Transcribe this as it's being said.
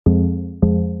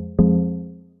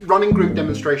Running group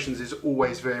demonstrations is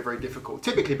always very, very difficult,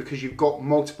 typically because you've got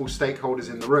multiple stakeholders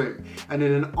in the room. And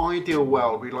in an ideal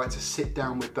world, we'd like to sit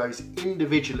down with those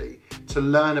individually to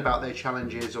learn about their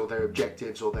challenges or their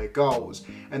objectives or their goals,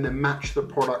 and then match the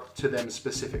product to them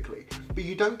specifically. But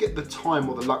you don't get the time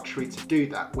or the luxury to do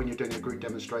that when you're doing a group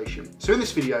demonstration. So in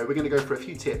this video, we're going to go through a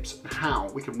few tips on how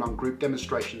we can run group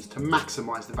demonstrations to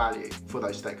maximize the value for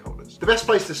those stakeholders. The best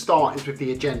place to start is with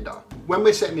the agenda. When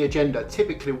we're setting the agenda,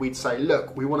 typically we'd say,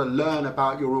 look, we want to learn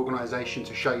about your organization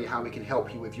to show you how we can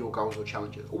help you with your goals or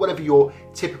challenges, or whatever your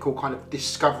typical kind of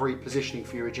discovery positioning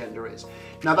for your agenda is.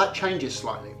 Now that changes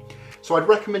slightly. So I'd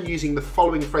recommend using the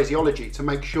following phraseology to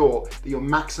make sure that you're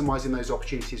maximizing those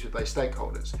opportunities with those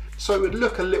stakeholders. So it would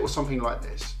look a little something like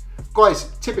this.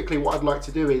 Guys, typically what I'd like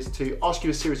to do is to ask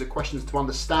you a series of questions to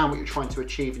understand what you're trying to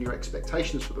achieve and your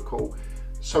expectations for the call,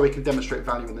 so we can demonstrate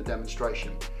value in the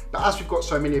demonstration. But as we've got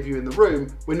so many of you in the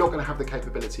room, we're not going to have the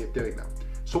capability of doing that.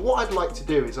 So what I'd like to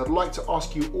do is I'd like to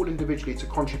ask you all individually to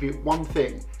contribute one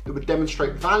thing that would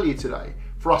demonstrate value today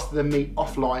for us to then meet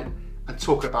offline and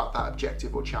talk about that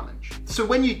objective or challenge. So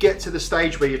when you get to the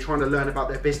stage where you're trying to learn about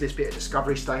their business, be it a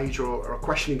discovery stage or a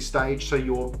questioning stage, so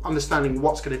you're understanding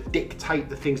what's going to dictate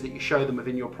the things that you show them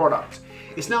within your product,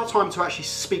 it's now time to actually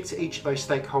speak to each of those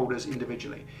stakeholders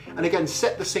individually. And again,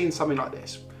 set the scene something like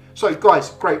this. So guys,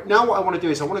 great. Now what I want to do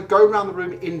is I want to go around the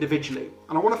room individually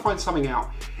and I want to find something out.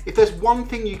 If there's one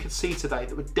thing you could see today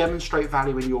that would demonstrate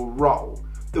value in your role,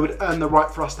 that would earn the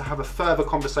right for us to have a further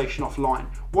conversation offline,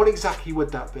 what exactly would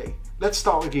that be? Let's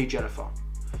start with you, Jennifer.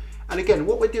 And again,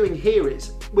 what we're doing here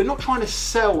is we're not trying to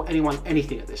sell anyone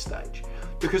anything at this stage,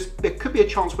 because there could be a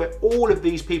chance where all of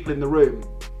these people in the room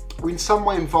are in some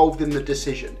way involved in the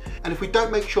decision. And if we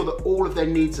don't make sure that all of their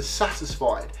needs are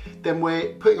satisfied, then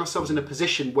we're putting ourselves in a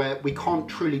position where we can't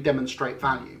truly demonstrate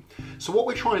value. So what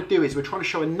we're trying to do is we're trying to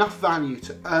show enough value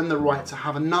to earn the right to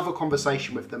have another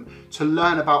conversation with them, to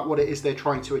learn about what it is they're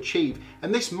trying to achieve.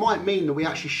 And this might mean that we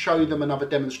actually show them another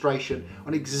demonstration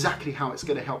on exactly how it's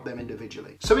going to help them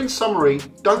individually. So in summary,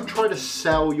 don't try to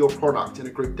sell your product in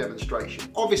a group demonstration.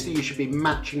 Obviously you should be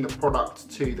matching the product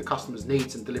to the customer's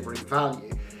needs and delivering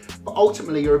value. But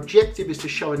ultimately your objective is to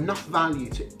show enough value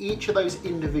to each of those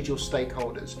individual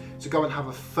stakeholders to go and have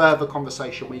a further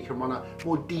conversation where you can run a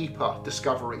more deeper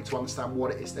discovery to understand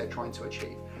what it is they're trying to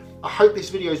achieve. I hope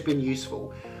this video has been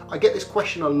useful. I get this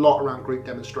question a lot around group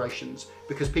demonstrations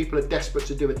because people are desperate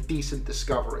to do a decent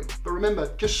discovery. But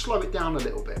remember, just slow it down a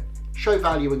little bit. Show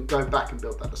value and go back and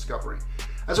build that discovery.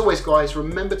 As always guys,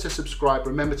 remember to subscribe,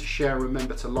 remember to share,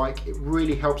 remember to like. It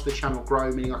really helps the channel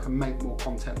grow, meaning I can make more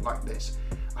content like this.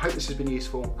 I hope this has been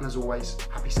useful, and as always,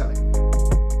 happy selling.